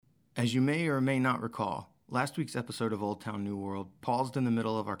As you may or may not recall, last week's episode of Old Town New World paused in the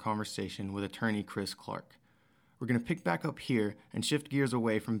middle of our conversation with attorney Chris Clark. We're going to pick back up here and shift gears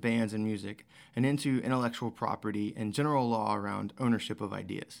away from bands and music and into intellectual property and general law around ownership of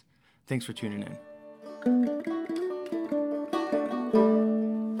ideas. Thanks for tuning in.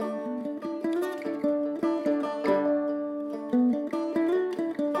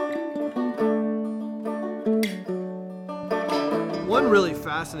 One really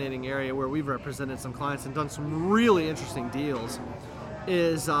fascinating area where we've represented some clients and done some really interesting deals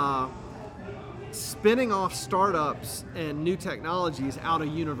is spinning off startups and new technologies out of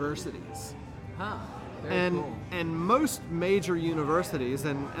universities. Very cool. And most major universities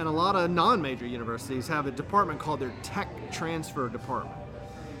and a lot of non-major universities have a department called their tech transfer department.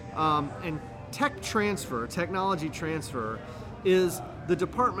 And tech transfer, technology transfer, is the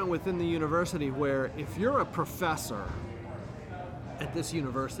department within the university where if you're a professor at this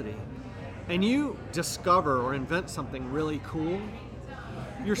university and you discover or invent something really cool,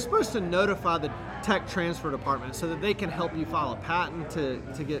 you're supposed to notify the tech transfer department so that they can help you file a patent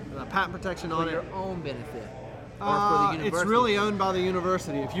to get patent protection on For it. your own benefit. Or for the university. It's really owned by the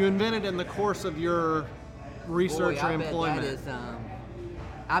university. If you invent it in the course of your research or employment.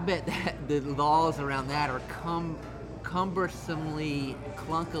 I bet that the laws around that are cumbersomely,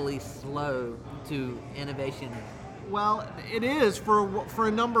 clunkily slow to innovation. Well, it is for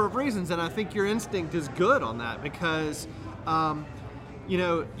a number of reasons, and I think your instinct is good on that because,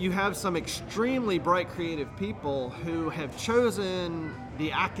 you have some extremely bright, creative people who have chosen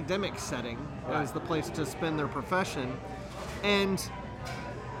the academic setting as the place to spend their profession, and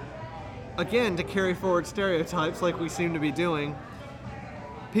again, to carry forward stereotypes like we seem to be doing,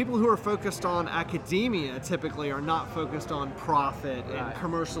 people who are focused on academia typically are not focused on profit and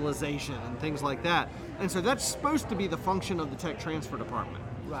commercialization and things like that. And so that's supposed to be the function of the tech transfer department.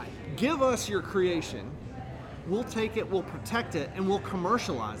 Right. Give us your creation. We'll take it, we'll protect it, and we'll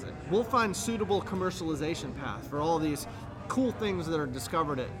commercialize it. We'll find suitable commercialization paths for all these cool things that are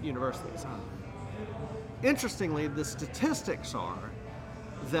discovered at universities. Interestingly, the statistics are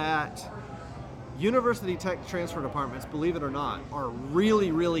that university tech transfer departments, believe it or not, are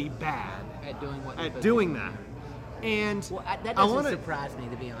really, really bad At doing what? at doing that. And that doesn't surprise me,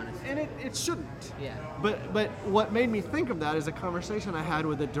 to be honest. And it shouldn't. Yeah. But what made me think of that is a conversation I had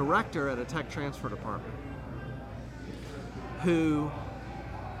with a director at a tech transfer department who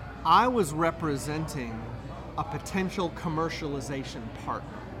I was representing a potential commercialization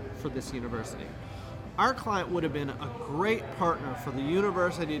partner for this university. Our client would have been a great partner for the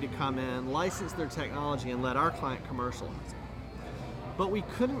university to come in, license their technology, and let our client commercialize it. But we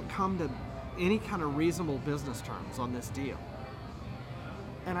couldn't come to any kind of reasonable business terms on this deal.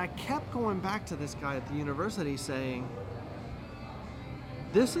 And I kept going back to this guy at the university saying,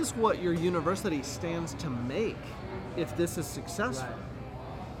 this is what your university stands to make if this is successful.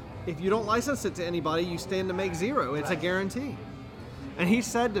 Right. If you don't license it to anybody, you stand to make zero. It's a guarantee. And he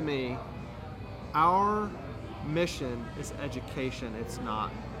said to me, our mission is education, it's not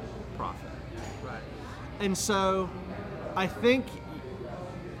profit. Right. And so I think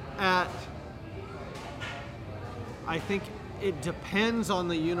it depends on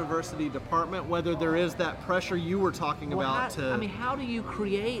the university department whether there is that pressure you were talking about. How do you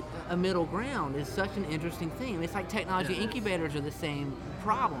create a middle ground is such an interesting thing. It's like technology incubators are the same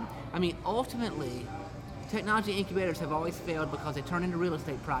problem. I mean, ultimately, technology incubators have always failed because they turn into real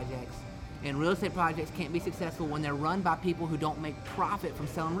estate projects. And real estate projects can't be successful when they're run by people who don't make profit from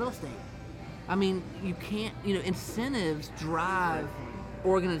selling real estate. I mean, you can't, incentives drive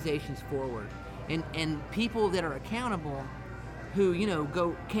organizations forward. And people that are accountable who,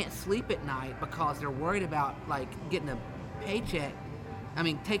 can't sleep at night because they're worried about, getting a paycheck,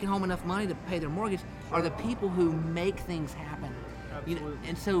 taking home enough money to pay their mortgage, are the people who make things happen. Absolutely.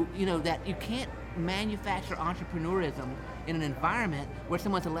 And so, that you can't manufacture entrepreneurism in an environment where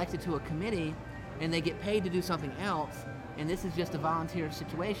someone's elected to a committee and they get paid to do something else, and this is just a volunteer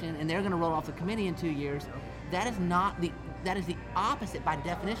situation, and they're going to roll off the committee in 2 years. That is the opposite by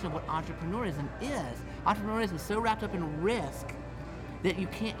definition of what entrepreneurism is. Entrepreneurism is so wrapped up in risk that you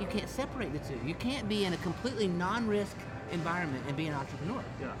can't separate the two. You can't be in a completely non-risk environment and be an entrepreneur.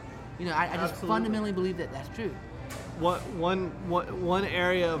 Yeah. I just fundamentally believe that that's true. One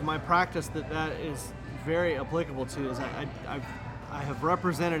area of my practice that is very applicable to is I have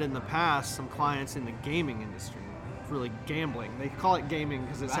represented in the past some clients in the gaming industry, really gambling. They call it gaming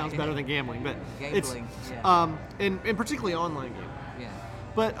because it sounds better than gambling, but Gambling, and particularly online gaming. Yeah.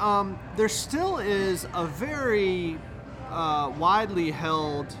 But there still is a very widely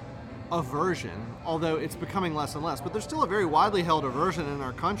held aversion, although it's becoming less and less, but there's still a very widely held aversion in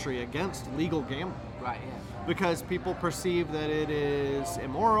our country against legal gambling. Right, yeah. Because people perceive that it is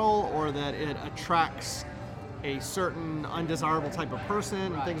immoral or that it attracts a certain undesirable type of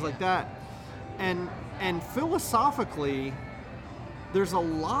person and things like that. And philosophically, there's a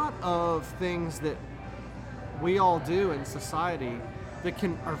lot of things that we all do in society that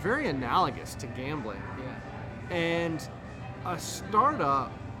are very analogous to gambling. Yeah. And a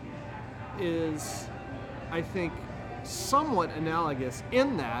startup is, I think, somewhat analogous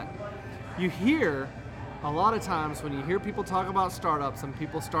in that you hear a lot of times when you hear people talk about startups and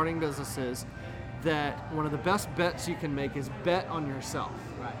people starting businesses that one of the best bets you can make is bet on yourself.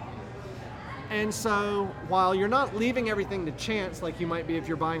 Right. And so while you're not leaving everything to chance like you might be if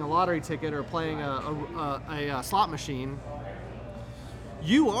you're buying a lottery ticket or playing a slot machine,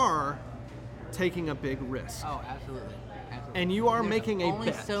 you are taking a big risk. Oh, absolutely. And you are There's making a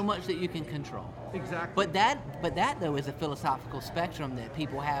only bet. so much that you can control. Exactly. But that though is a philosophical spectrum that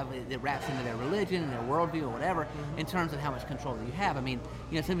people have that wraps into their religion and their worldview or whatever in terms of how much control that you have. I mean,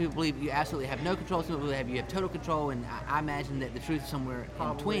 some people believe you absolutely have no control. Some people believe you have total control, and I imagine that the truth is somewhere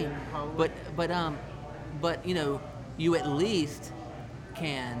in between. Probably. But you at least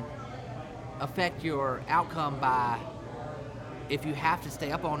can affect your outcome by, if you have to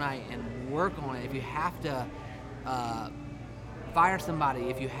stay up all night and work on it, if you have to fire somebody,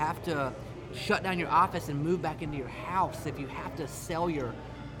 if you have to shut down your office and move back into your house, if you have to sell your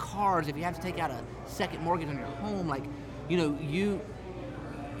cars, if you have to take out a second mortgage on your home,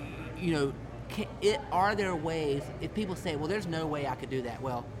 are there ways? If people say, well, there's no way I could do that,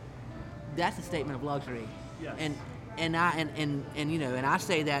 well, that's a statement of luxury. Yes. And I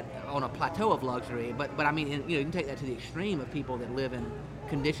say that on a plateau of luxury, but I mean, you can take that to the extreme of people that live in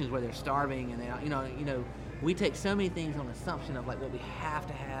conditions where they're starving, and we take so many things on assumption of like what we have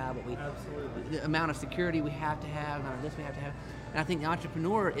to have, the amount of security we have to have, the amount of this we have to have. And I think the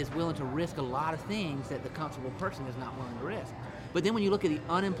entrepreneur is willing to risk a lot of things that the comfortable person is not willing to risk. But then when you look at the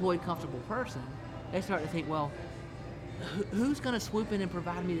unemployed comfortable person, they start to think, well, who's going to swoop in and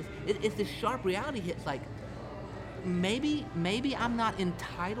provide me this? It's this sharp reality hits like, maybe I'm not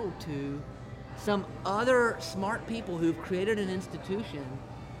entitled to some other smart people who've created an institution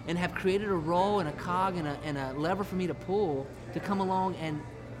and have created a role and a cog and a lever for me to pull to come along and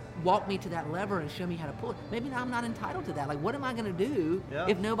walk me to that lever and show me how to pull it. Maybe I'm not entitled to that. Like, what am I going to do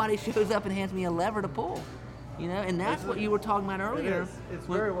if nobody shows up and hands me a lever to pull? And that's what you were talking about earlier. It is. It's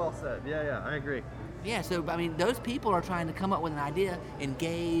very well said. Yeah, I agree. Yeah, so, I mean, those people are trying to come up with an idea,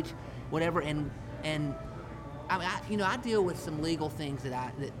 engage, whatever, and I mean, I deal with some legal things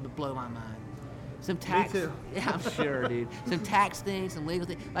that blow my mind. Some tax. Me too. Yeah, I'm sure, dude. Some tax things, some legal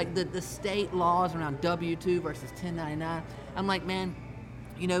things, like the state laws around W-2 versus 1099. I'm like, man,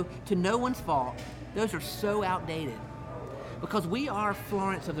 to no one's fault, those are so outdated, because we are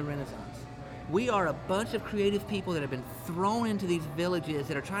Florence of the Renaissance. We are a bunch of creative people that have been thrown into these villages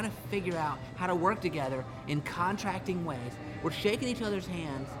that are trying to figure out how to work together in contracting ways. We're shaking each other's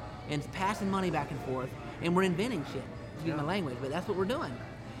hands and passing money back and forth, and we're inventing shit. Excuse my language, but that's what we're doing.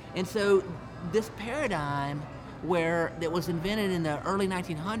 And so this paradigm that was invented in the early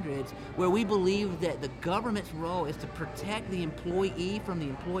 1900s, where we believe that the government's role is to protect the employee from the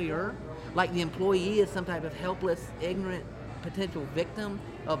employer, like the employee is some type of helpless, ignorant, potential victim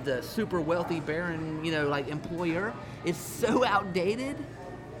of the super wealthy, barren, employer, is so outdated.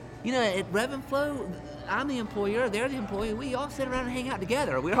 At Rev and Flow, I'm the employer, they're the employee. We all sit around and hang out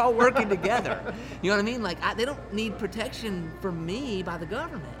together. We're all working together. You know what I mean? Like, they don't need protection from me by the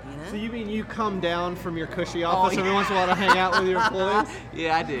government, So you mean you come down from your cushy office every once in a while to hang out with your employees?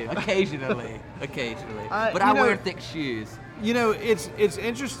 Yeah, I do. Occasionally. But I wear thick shoes. It's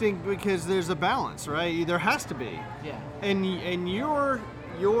interesting because there's a balance, right? There has to be. Yeah. And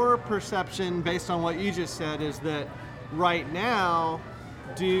your perception, based on what you just said, is that right now,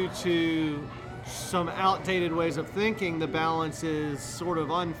 due to some outdated ways of thinking, the balance is sort of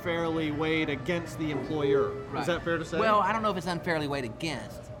unfairly weighed against the employer. Right. Is that fair to say? Well, I don't know if it's unfairly weighed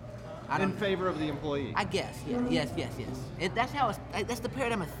against. In favor of the employee. I guess, yeah. Yes. That's the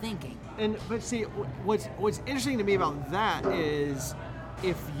paradigm of thinking. But see, what's interesting to me about that is,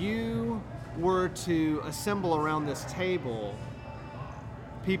 if you were to assemble around this table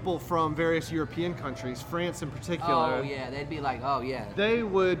people from various European countries, France in particular. Oh yeah, they'd be like, oh yeah. They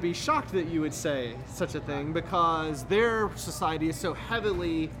would be shocked that you would say such a thing, because their society is so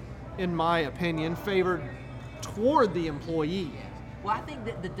heavily, in my opinion, favored toward the employee. Yes. Well, I think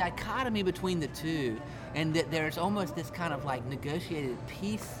that the dichotomy between the two, and that there's almost this kind of like negotiated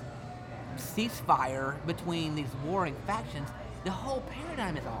ceasefire between these warring factions, the whole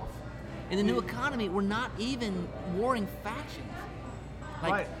paradigm is off. In the new economy, we're not even warring factions.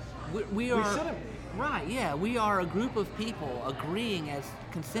 Like, Right. we are. shouldn't be. Right, yeah. We are a group of people agreeing as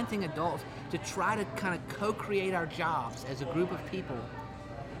consenting adults to try to kind of co-create our jobs as a group of people.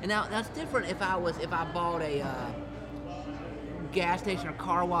 And now that's different if I bought a gas station or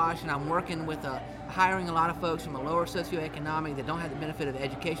car wash and I'm working with hiring a lot of folks from a lower socioeconomic that don't have the benefit of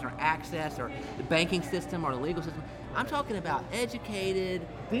education or access or the banking system or the legal system. I'm talking about educated,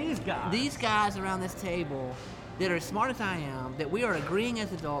 These guys around this table that are as smart as I am, that we are agreeing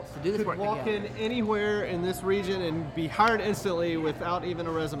as adults to do this could work walk together. in anywhere in this region and be hired instantly without even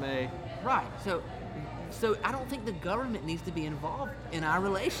a resume. Right. So I don't think the government needs to be involved in our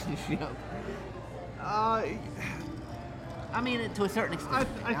relationship. I mean, to a certain extent.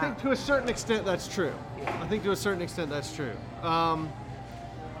 I think to a certain extent that's true. I think to a certain extent that's true.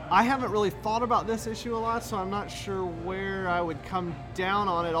 I haven't really thought about this issue a lot, so I'm not sure where I would come down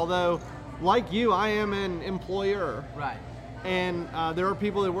on it. Although, like you, I am an employer. Right. And there are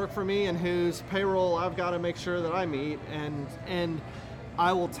people that work for me and whose payroll I've got to make sure that I meet. And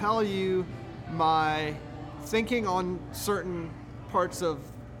I will tell you, my thinking on certain parts of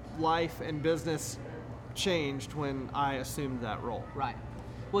life and business changed when I assumed that role. Right.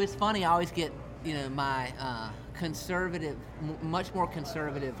 Well, it's funny. I always get, my conservative, much more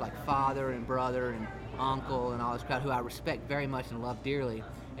conservative, like father and brother and uncle and all this crowd, who I respect very much and love dearly,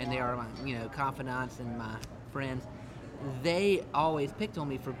 and they are my, confidants and my friends. They always picked on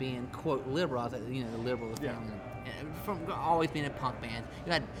me for being, quote, liberal. I was like, the liberal thing. And from always being in punk bands.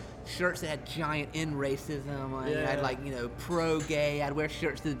 You had shirts that had giant in racism. You had pro-gay. I'd wear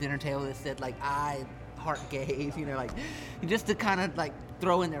shirts to the dinner table that said I heart gays. Just to kind of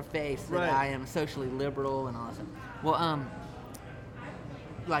throw in their face that I am socially liberal and all that stuff. Well,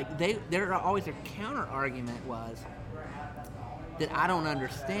 their counter argument was that I don't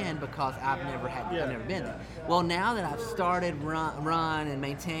understand because I've never been there. Well, now that I've started run and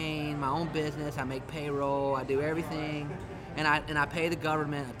maintain my own business, I make payroll, I do everything, and I pay the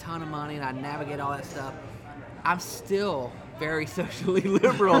government a ton of money, and I navigate all that stuff. I'm still very socially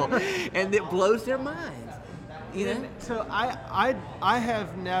liberal, and it blows their minds. So I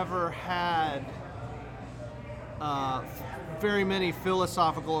have never had very many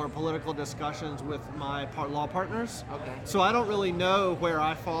philosophical or political discussions with my law partners. Okay. So I don't really know where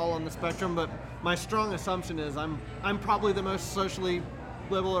I fall on the spectrum, but my strong assumption is I'm probably the most socially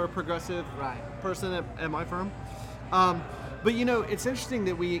liberal or progressive person at my firm. But it's interesting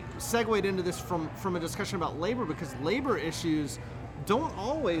that we segued into this from a discussion about labor, because labor issues don't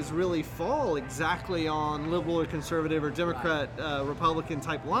always really fall exactly on liberal or conservative or Democrat, Republican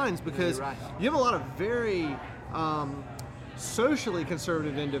type lines, because you have a lot of very socially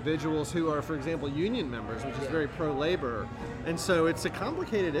conservative individuals who are, for example, union members, which is very pro-labor, and so it's a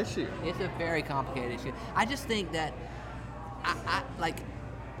complicated issue. It's a very complicated issue. I just think that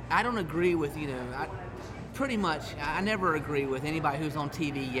I don't agree with pretty much I never agree with anybody who's on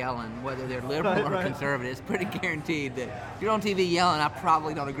TV yelling, whether they're liberal or conservative. It's pretty guaranteed that if you're on TV yelling, I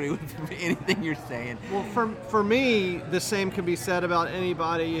probably don't agree with anything you're saying. Well, for me, the same can be said about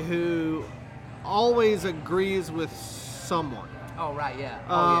anybody who always agrees with someone. Oh, right, yeah.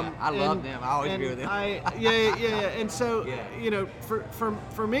 I love them. I always agree with them. And so,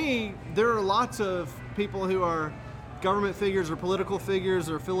 for me, there are lots of people who are government figures or political figures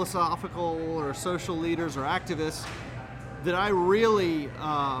or philosophical or social leaders or activists that I really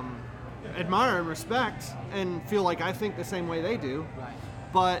admire and respect and feel like I think the same way they do. Right.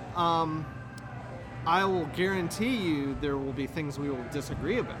 But I will guarantee you there will be things we will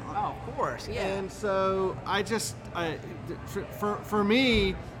disagree about. Oh, of course, yeah. And so for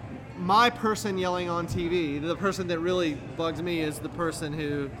me, my person yelling on TV, the person that really bugs me is the person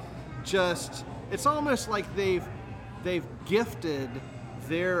who it's almost like they've gifted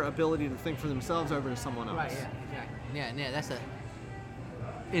their ability to think for themselves over to someone else. Right, yeah, exactly. Yeah, that's a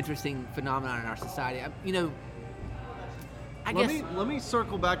interesting phenomenon in our society. I guess. Let me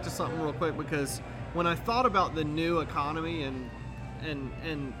circle back to something real quick, because when I thought about the new economy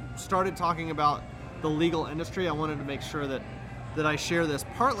and started talking about the legal industry, I wanted to make sure that I share this,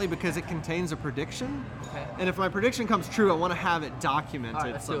 partly because it contains a prediction. Okay. And if my prediction comes true, I want to have it documented All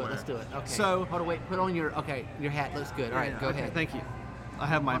right, let's somewhere. do it. Okay. So, hold on, wait. Put on your hat. Looks good. All right, go ahead. Thank you. I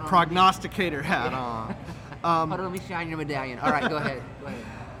have my prognosticator hat on. Hold on, let me shine your medallion. All right, go ahead.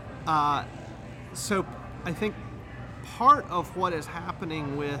 So I think part of what is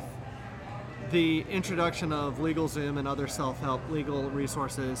happening with the introduction of LegalZoom and other self-help legal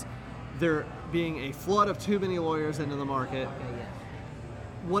resources, there being a flood of too many lawyers into the market. Okay, yes.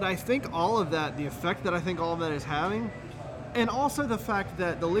 What I think all of that, the effect that I think all of that is having, And also the fact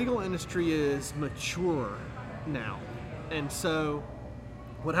that the legal industry is mature now. And so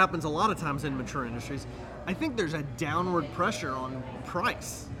what happens a lot of times in mature industries, I think there's a downward pressure on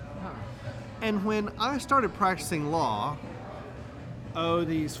price. And when I started practicing law,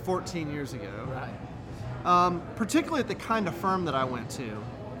 these 14 years ago, particularly at the kind of firm that I went to,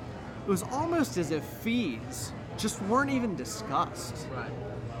 it was almost as if fees just weren't even discussed. Right.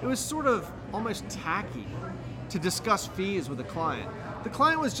 It was sort of almost tacky to discuss fees with a client. The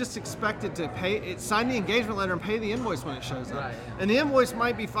client was just expected to sign the engagement letter and pay the invoice when it shows up. Right. And the invoice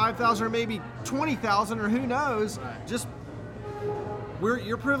might be $5,000 or maybe $20,000 or who knows. Right. Just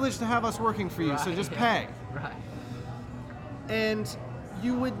you're privileged to have us working for you, so just pay. Right. And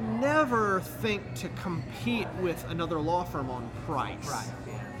you would never think to compete with another law firm on price. Right.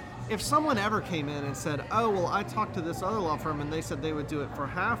 Yeah. If someone ever came in and said, oh, well, I talked to this other law firm and they said they would do it for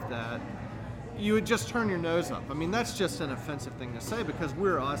half that, you would just turn your nose up. I mean, that's just an offensive thing to say because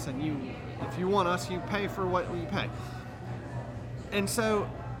we're us and if you want us, you pay for what you pay. And so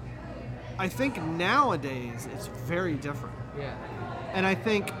I think nowadays it's very different. Yeah. And I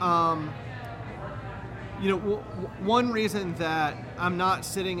think, one reason that I'm not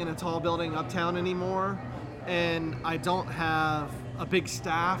sitting in a tall building uptown anymore and I don't have a big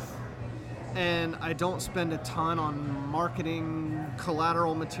staff and I don't spend a ton on marketing,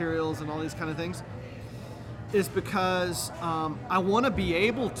 collateral materials, and all these kind of things, is because I want to be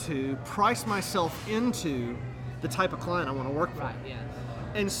able to price myself into the type of client I want to work for. Right. Yeah.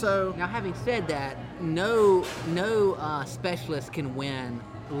 And so, Now, having said that, no specialist can win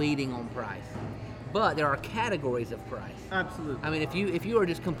leading on price, but there are categories of price. absolutely. I mean, if you are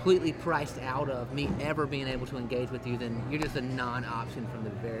just completely priced out of me ever being able to engage with you, then you're just a non-option from the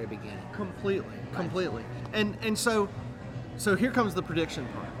very beginning. Completely. And so here comes the prediction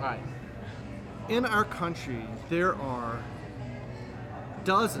part. Right. In our country, there are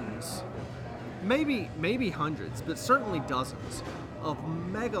dozens, maybe hundreds, but certainly dozens of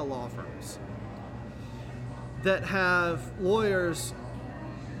mega law firms that have lawyers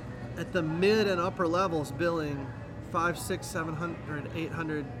at the mid and upper levels billing $500, $600,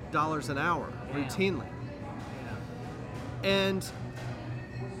 $700, $800 an hour routinely. And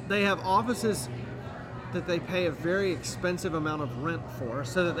they have offices that they pay a very expensive amount of rent for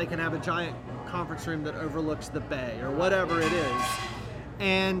so that they can have a giant conference room that overlooks the bay or whatever it is.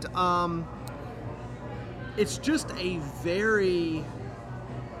 And it's just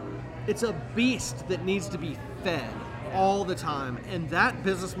it's a beast that needs to be fed all the time. And that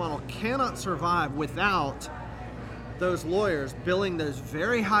business model cannot survive without those lawyers billing those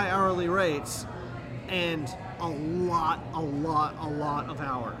very high hourly rates and a lot of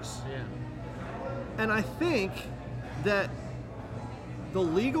hours. Yeah. And I think that the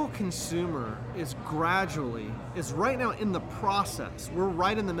legal consumer is right now in the process, we're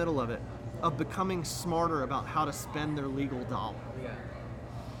right in the middle of it, of becoming smarter about how to spend their legal dollar. Yeah.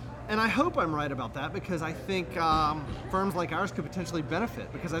 And I hope I'm right about that because I think firms like ours could potentially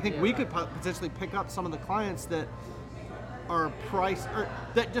benefit because I think we could potentially pick up some of the clients that are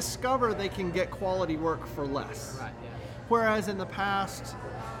that discover they can get quality work for less. Right. Yeah. Whereas in the past,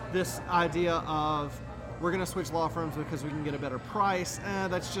 this idea of we're going to switch law firms because we can get a better price,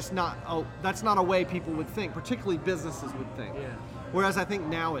 that's not a way people would think, particularly businesses would think. Yeah. Whereas I think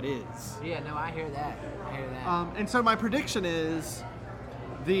now it is. Yeah. No, I hear that. And so my prediction is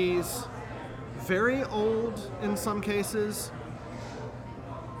these very old, in some cases,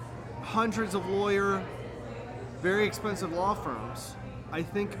 hundreds of lawyer, very expensive law firms, I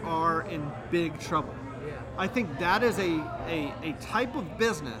think are in big trouble. Yeah. I think that is a type of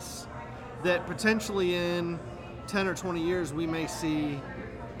business that potentially in 10 or 20 years we may see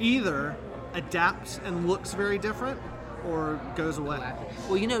either adapts and looks very different or goes away.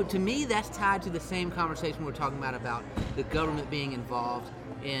 Well, to me that's tied to the same conversation we're talking about the government being involved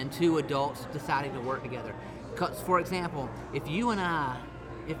in two adults deciding to work together. 'Cause, for example, if you and I,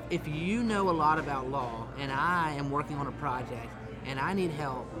 if you know a lot about law and I am working on a project and I need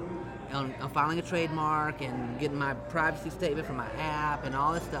help on filing a trademark and getting my privacy statement from my app and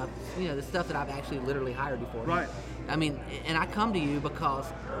all this stuff, the stuff that I've actually literally hired you for. Right. I mean, and I come to you because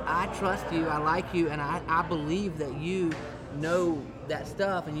I trust you, I like you, and I believe that you know that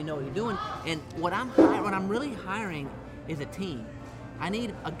stuff and you know what you're doing. And what I'm really hiring is a team. I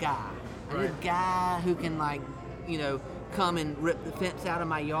need a guy. I need a guy who can come and rip the fence out of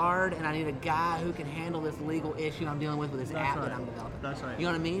my yard, and I need a guy who can handle this legal issue I'm dealing with this app that I'm developing. That's right. You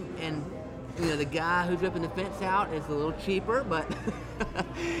know what I mean? And the guy who's ripping the fence out is a little cheaper, but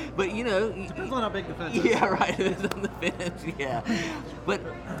Depends on how big the fence is. Yeah, right. It's on the fence. Yeah, but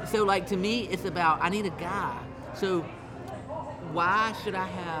so to me, it's about I need a guy. So why should I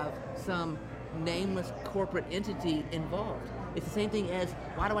have some nameless corporate entity involved? It's the same thing as,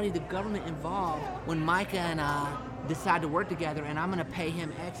 why do I need the government involved when Micah and I decide to work together and I'm going to pay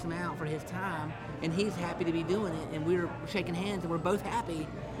him X amount for his time and he's happy to be doing it and we're shaking hands and we're both happy.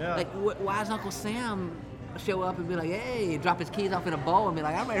 Yeah. Like, why does Uncle Sam show up and be like, hey, drop his keys off in a bowl and be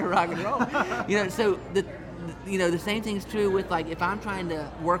like, I'm ready to rock and roll? So the same thing's true with, like, if I'm trying to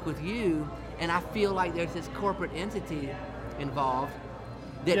work with you and I feel like there's this corporate entity involved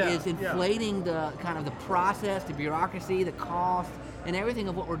that is inflating the kind of the process, the bureaucracy, the cost, and everything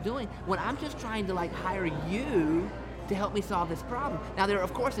of what we're doing, when I'm just trying to, like, hire you to help me solve this problem. Now, there,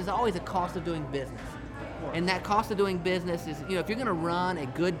 of course, is always a cost of doing business. And that cost of doing business is, if you're going to run a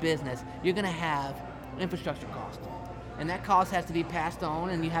good business, you're going to have infrastructure cost. And that cost has to be passed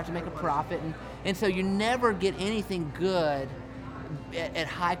on, and you have to make a profit. And so you never get anything good at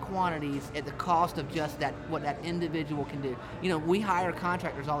high quantities at the cost of just what that individual can do. We hire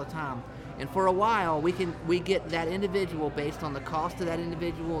contractors all the time, and for a while we get that individual based on the cost of that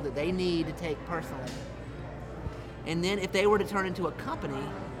individual that they need to take personally. And then if they were to turn into a company,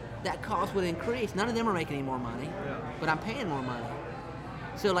 that cost would increase. None of them are making any more money, but I'm paying more money.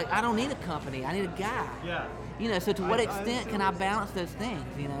 So, like, I don't need a company, I need a guy. Yeah. So to what extent can I balance those things,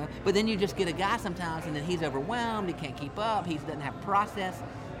 But then you just get a guy sometimes and then he's overwhelmed, he can't keep up, he doesn't have process,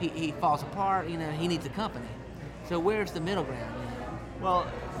 he falls apart, he needs a company. So where's the middle ground? Well,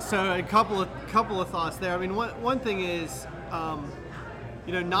 so a couple of thoughts there. I mean, one thing is,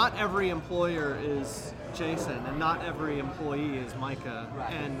 not every employer is Jason and not every employee is Micah.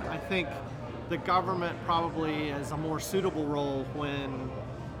 Right. And I think the government probably is a more suitable role when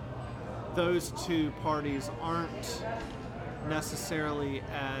those two parties aren't necessarily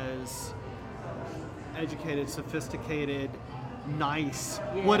as educated, sophisticated, nice,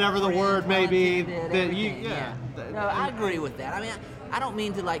 whatever the word may be. No, I agree with that. I mean, I don't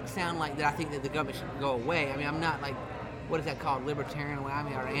mean to, like, sound like that I think that the government should go away. I mean, I'm not, like, what is that called, libertarian, or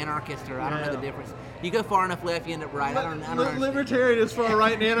anarchist, or I don't know the difference. You go far enough left, you end up right. I don't Libertarian is far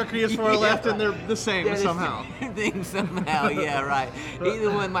right and anarchy is far left, and they're the same somehow. Things somehow, yeah, right. Either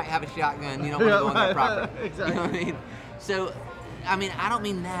one might have a shotgun. You don't want to go on their property. Exactly. You know what I mean? So, I mean, I don't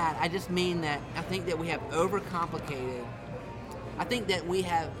mean that. I just mean that I think that we have overcomplicated. I think that we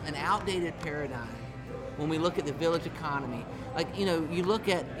have an outdated paradigm when we look at the village economy. Like, you look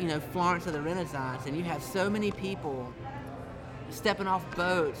at, Florence of the Renaissance, and you have so many people stepping off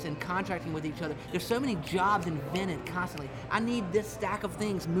boats and contracting with each other. There's so many jobs invented constantly. I need this stack of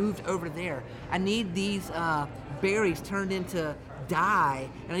things moved over there. I need these berries turned into dye,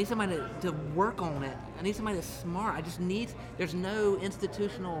 and I need somebody to work on it. I need somebody that's smart. There's no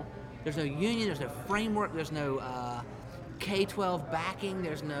institutional, there's no union, there's no framework, there's no K-12 backing,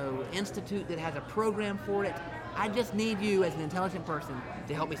 there's no institute that has a program for it. I just need you as an intelligent person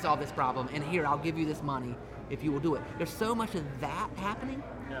to help me solve this problem, and here, I'll give you this money if you will do it. There's so much of that happening.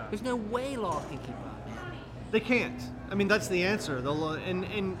 Yeah. There's no way laws can keep up, man. They can't. I mean, that's the answer. The law,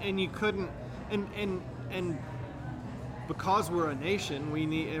 and you couldn't, and because we're a nation, we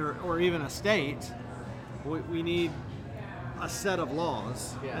need, or even a state, we need a set of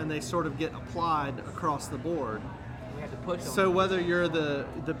laws, and they sort of get applied across the board. We have to push them. So whether you're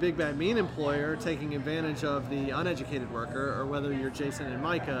the big bad mean employer taking advantage of the uneducated worker, or whether you're Jason and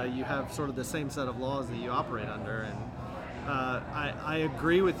Micah, you have sort of the same set of laws that you operate under. And I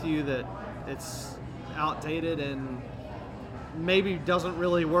agree with you that it's outdated and maybe doesn't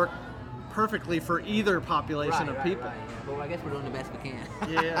really work perfectly for either population of people. Right. Well, I guess we're doing the best we can.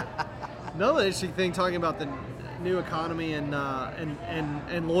 Yeah. Another interesting thing, talking about the new economy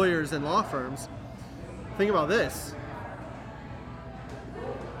and lawyers and law firms. Think about this.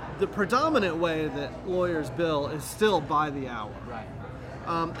 The predominant way that lawyers bill is still by the hour. Right.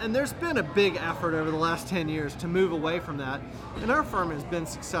 And there's been a big effort over the last 10 years to move away from that. And our firm has been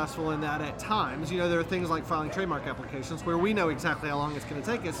successful in that at times. There are things like filing trademark applications where we know exactly how long it's going to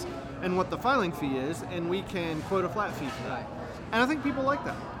take us and what the filing fee is, and we can quote a flat fee for that. Right. And I think people like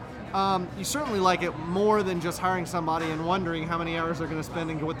that. You certainly like it more than just hiring somebody and wondering how many hours they're going to spend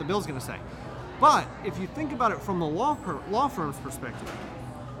and what the bill's going to say. But if you think about it from the law firm's perspective,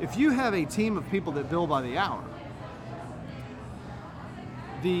 if you have a team of people that bill by the hour,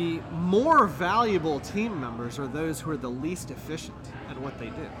 the more valuable team members are those who are the least efficient at what they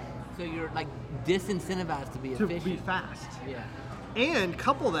do. So you're, like, disincentivized to be efficient. To be fast. Yeah. And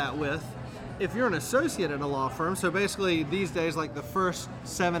couple that with, if you're an associate at a law firm, so basically these days, like the first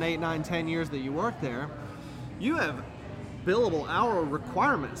 7, 8, 9, 10 years that you work there, you have billable hour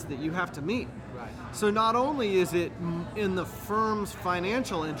requirements that you have to meet. Right. So not only is it in the firm's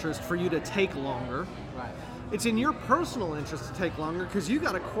financial interest for you to take longer, right, it's in your personal interest to take longer because you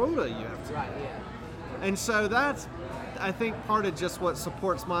got a quota you have to. Right. Yeah. And so that's, I think, part of just what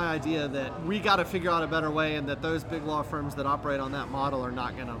supports my idea that we got to figure out a better way, and that those big law firms that operate on that model are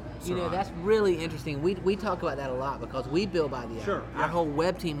not going to survive. You know, that's really interesting. We talk about that a lot because we build by the hour. Sure, Our whole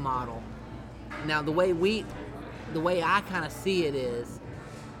web team model. Now, the way I kind of see it is,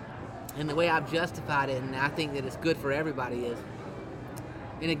 and the way I've justified it, and I think that it's good for everybody is,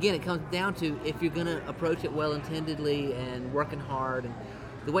 and again, it comes down to if you're going to approach it well-intendedly and working hard. And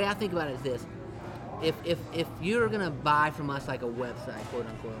the way I think about it is this. If you're going to buy from us like a website, quote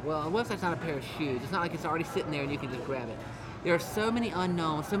unquote, well, a website's not a pair of shoes. It's not like it's already sitting there and you can just grab it. There are so many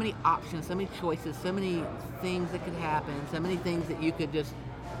unknowns, so many options, so many choices, so many things that could happen, so many things that you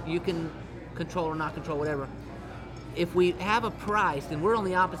can control or not control, whatever. If we have a price, then we're on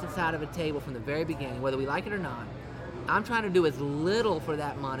the opposite side of a table from the very beginning, whether we like it or not. I'm trying to do as little for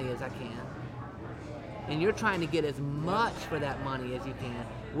that money as I can, and you're trying to get as much for that money as you can.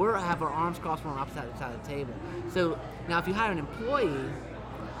 We have our arms crossed on the opposite side of the table. So now, if you hire an employee,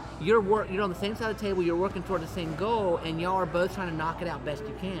 you're on the same side of the table. You're working toward the same goal, and y'all are both trying to knock it out best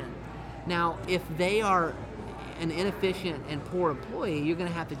you can. Now, if they are an inefficient and poor employee, you're going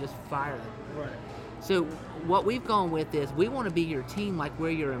to have to just fire them. Right. So what we've gone with is we want to be your team like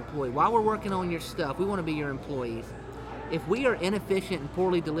we're your employee. While we're working on your stuff, we want to be your employees. If we are inefficient and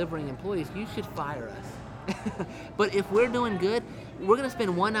poorly delivering employees, you should fire us. But if we're doing good, we're going to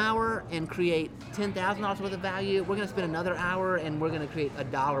spend 1 hour and create $10,000 worth of value. We're going to spend another hour and we're going to create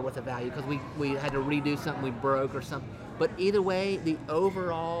 $1 worth of value because we had to redo something we broke or something. But either way, the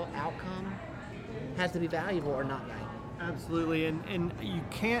overall outcome has to be valuable or not valuable. Absolutely, and you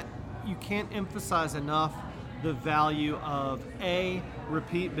can't emphasize enough the value of A,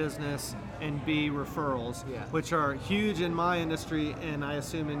 repeat business, and B, referrals, which are huge in my industry and I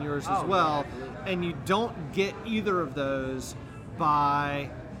assume in yours as well. Yeah, and you don't get either of those by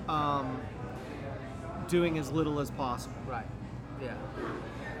doing as little as possible. Right. Yeah.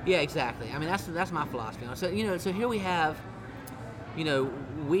 Yeah, exactly. I mean, that's my philosophy. So here we have,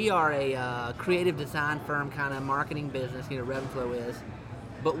 we are a creative design firm, kind of marketing business. Revenflow is,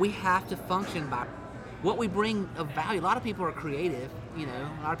 but we have to function by what we bring of value. A lot of people are creative. A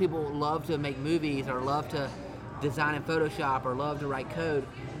lot of people love to make movies or love to design in Photoshop or love to write code.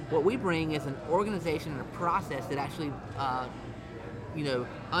 What we bring is an organization and a process that actually,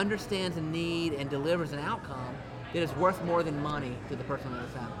 understands a need and delivers an outcome that is worth more than money to the person on the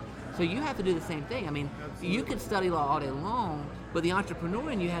other side. So you have to do the same thing. I mean, you could study law all day long, but the entrepreneur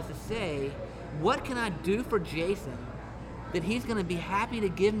in you has to say, what can I do for Jason that he's going to be happy to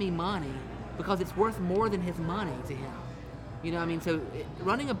give me money because it's worth more than his money to him? So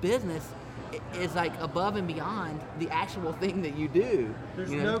running a business is like above and beyond the actual thing that you do. There's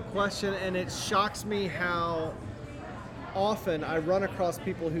no question, and it shocks me how often I run across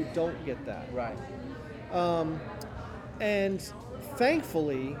people who don't get that. Right. And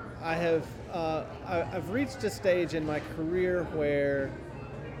thankfully, I've reached a stage in my career where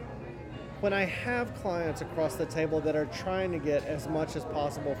when I have clients across the table that are trying to get as much as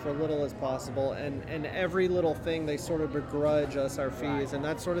possible for little as possible, and every little thing they sort of begrudge us our fees and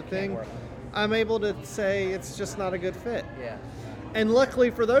that sort of thing, I'm able to say it's just not a good fit. Yeah. And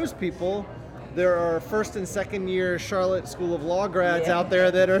luckily for those people, there are first and second year Charlotte School of Law grads out there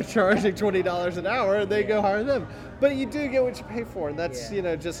that are charging $20 an hour, and they go hire them. But you do get what you pay for, and that's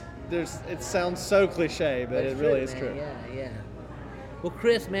it sounds so cliche, but it really is true. Yeah. Well,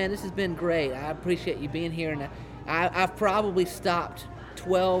 Chris, man, this has been great. I appreciate you being here, and I've probably stopped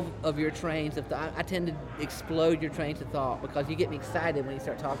 12 of your trains of thought. I tend to explode your trains of thought because you get me excited when you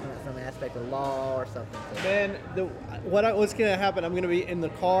start talking about some aspect of law or something. So. Man, what's going to happen, I'm going to be in the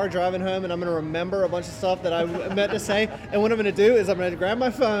car driving home, and I'm going to remember a bunch of stuff that I meant to say, and what I'm going to do is I'm going to grab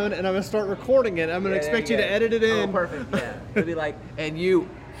my phone, and I'm going to start recording it. I'm going to expect you to edit it in. Oh, perfect, yeah. It'll be like, and you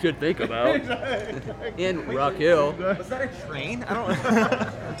should think about in Rock Hill. Was that a train? I don't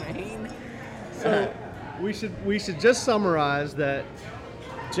Train? So we should just summarize that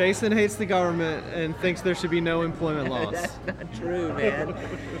Jason hates the government and thinks there should be no employment laws. That's not true, man.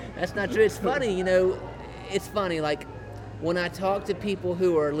 That's not true. It's funny, it's funny, like when I talk to people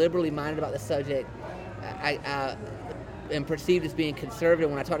who are liberally minded about the subject, I am perceived as being conservative.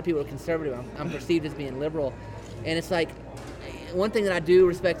 When I talk to people who are conservative, I'm perceived as being liberal. And it's like, one thing that I do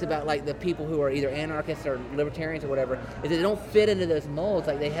respect about like the people who are either anarchists or libertarians or whatever is that they don't fit into those molds.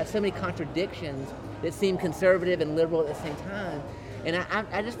 Like they have so many contradictions that seem conservative and liberal at the same time. And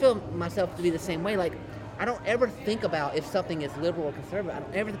I just feel myself to be the same way. Like I don't ever think about if something is liberal or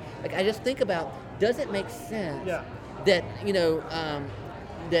conservative. I just think about, does it make sense that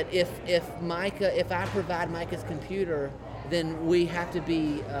that if I provide Micah's computer, then we have to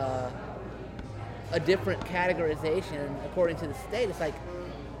be a different categorization according to the state. It's like,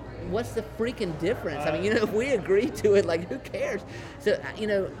 what's the freaking difference? I mean, if we agree to it, like, who cares? So,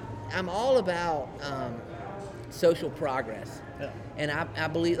 I'm all about social progress, and I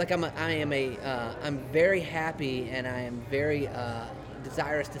believe, like, I'm very happy, and I am very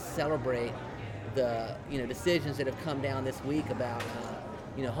desirous to celebrate the decisions that have come down this week about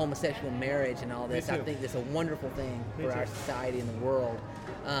homosexual marriage and all this. I think that's a wonderful thing for our society and the world.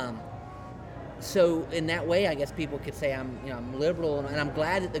 So in that way, I guess people could say I'm liberal, and I'm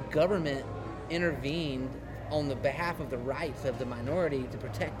glad that the government intervened on the behalf of the rights of the minority to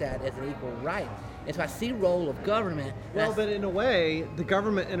protect that as an equal right. And so I see role of government. Well, but in a way, the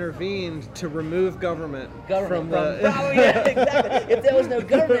government intervened to remove government from the... Oh, yeah, exactly. If there was no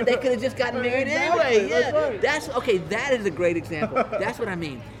government, they could have just gotten married anyway. Yeah, that's right. Okay, that is a great example. That's what I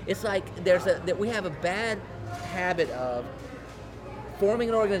mean. It's like that we have a bad habit of forming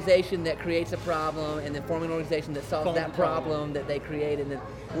an organization that creates a problem, and then forming an organization that solves that problem that they created. And then,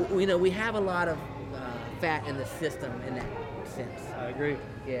 we have a lot of fat in the system in that sense. I agree.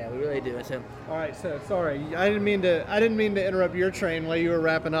 Yeah, we really do. So, all right. So sorry, I didn't mean to interrupt your train while you were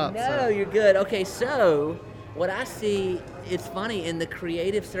wrapping up. No, you're good. Okay, so what I see, it's funny in the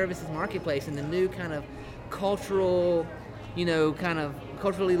creative services marketplace, in the new kind of cultural, kind of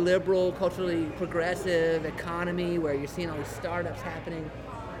culturally liberal, culturally progressive economy where you're seeing all these startups happening.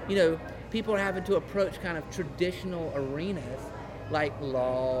 People are having to approach kind of traditional arenas like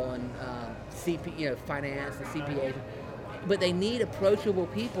law and finance and CPAs. But they need approachable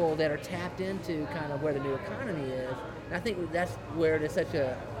people that are tapped into kind of where the new economy is. And I think that's where there's such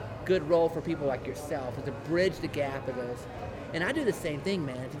a good role for people like yourself, is to bridge the gap of those. And I do the same thing,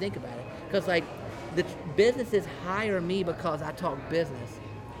 man, if you think about it. Because, like, the businesses hire me because I talk business.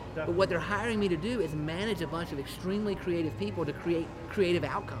 Definitely. But what they're hiring me to do is manage a bunch of extremely creative people to create creative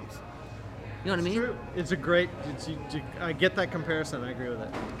outcomes. You know what I mean? True. It's a great, I get that comparison. I agree with it.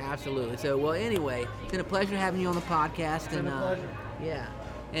 Absolutely. So, well, anyway, it's been a pleasure having you on the podcast. It's been a pleasure. Yeah.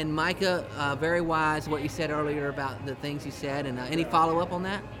 And Micah, very wise what you said earlier about the things you said. And any follow-up on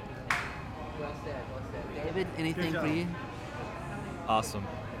that? Well said. David, anything for you? Awesome.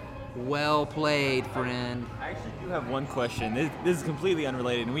 Well played, friend. I actually do have one question. This is completely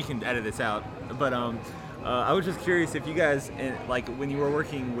unrelated, and we can edit this out. But I was just curious if you guys, like, when you were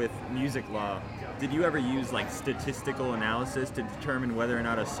working with music law, did you ever use like statistical analysis to determine whether or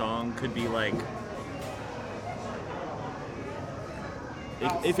not a song could be like,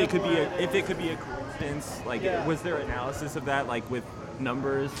 if it could be a coincidence? Like, was there analysis of that, like with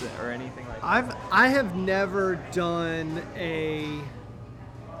numbers or anything like that? I have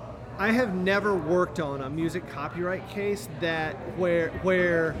never worked on a music copyright case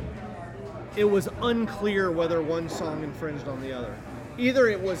where it was unclear whether one song infringed on the other. Either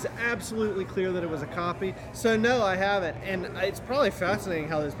it was absolutely clear that it was a copy. So no, I haven't. And it's probably fascinating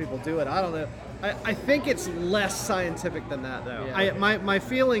how those people do it. I don't know. I think it's less scientific than that, though. Yeah. My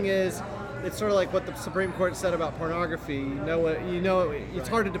feeling is it's sort of like what the Supreme Court said about pornography. It's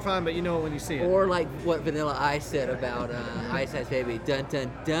hard to define, but you know it when you see it. Or like what Vanilla Ice said about Ice Ice Baby. Dun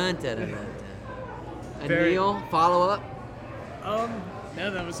dun dun dun dun dun. And Neil, follow up? No,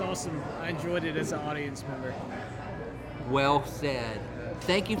 that was awesome. I enjoyed it as an audience member. Well said.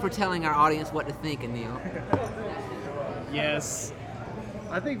 Thank you for telling our audience what to think, Neil. Yes.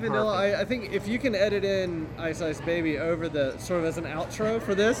 I think Vanilla, I think if you can edit in Ice Ice Baby over the sort of as an outro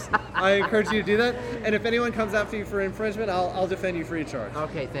for this, I encourage you to do that. And if anyone comes after you for infringement, I'll defend you free of charge.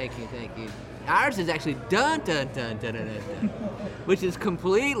 Okay, thank you. Ours is actually dun dun dun dun dun dun, which is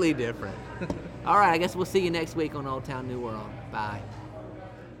completely different. All right, I guess we'll see you next week on Old Town New World. Bye.